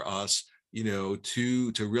opportunity for us,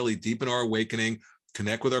 to really deepen our awakening,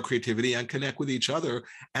 connect with our creativity and connect with each other.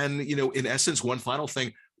 And, in essence, one final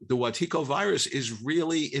thing, the Wetiko virus is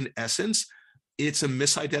really, in essence, it's a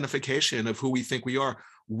misidentification of who we think we are.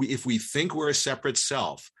 If we think we're a separate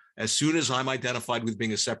self, as soon as I'm identified with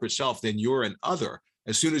being a separate self, then you're an other.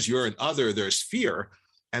 As soon as you're an other, there's fear.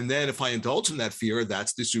 And then if I indulge in that fear,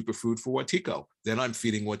 that's the superfood for Wetiko. Then I'm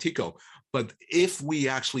feeding Wetiko. But if we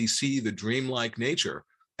actually see the dreamlike nature,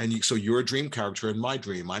 and so you're a dream character in my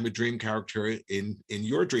dream, I'm a dream character in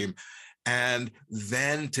your dream. And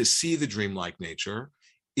then to see the dreamlike nature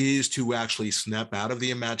is to actually snap out of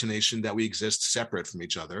the imagination that we exist separate from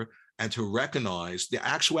each other and to recognize the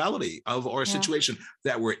actuality of our situation,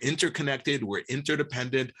 that we're interconnected, we're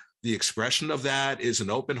interdependent. The expression of that is an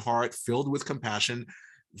open heart filled with compassion.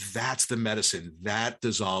 That's the medicine that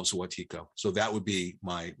dissolves Wetiko. So that would be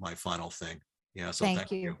my final thing. Yeah. So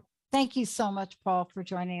thank you. Thank you so much, Paul, for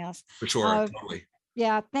joining us. For sure. Totally.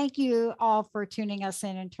 Yeah. Thank you all for tuning us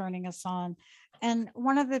in and turning us on. And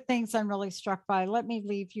one of the things I'm really struck by, let me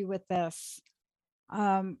leave you with this.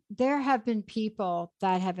 There have been people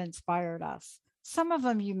that have inspired us. Some of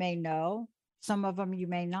them you may know, some of them you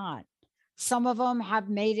may not. Some of them have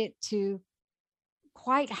made it to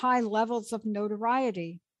quite high levels of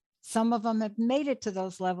notoriety. Some of them have made it to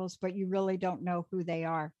those levels, but you really don't know who they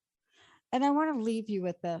are. And I want to leave you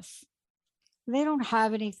with this. They don't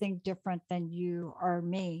have anything different than you or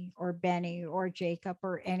me or Benny or Jacob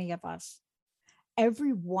or any of us.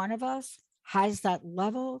 Every one of us has that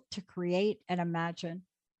level to create and imagine.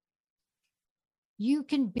 You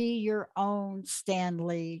can be your own Stan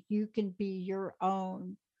Lee. You can be your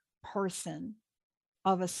own person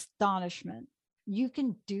of astonishment. You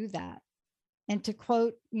can do that. And to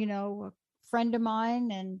quote, a friend of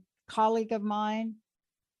mine and colleague of mine,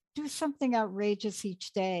 do something outrageous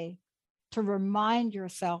each day to remind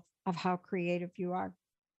yourself of how creative you are.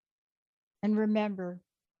 And remember,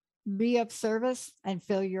 be of service and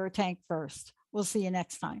fill your tank first. We'll see you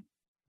next time.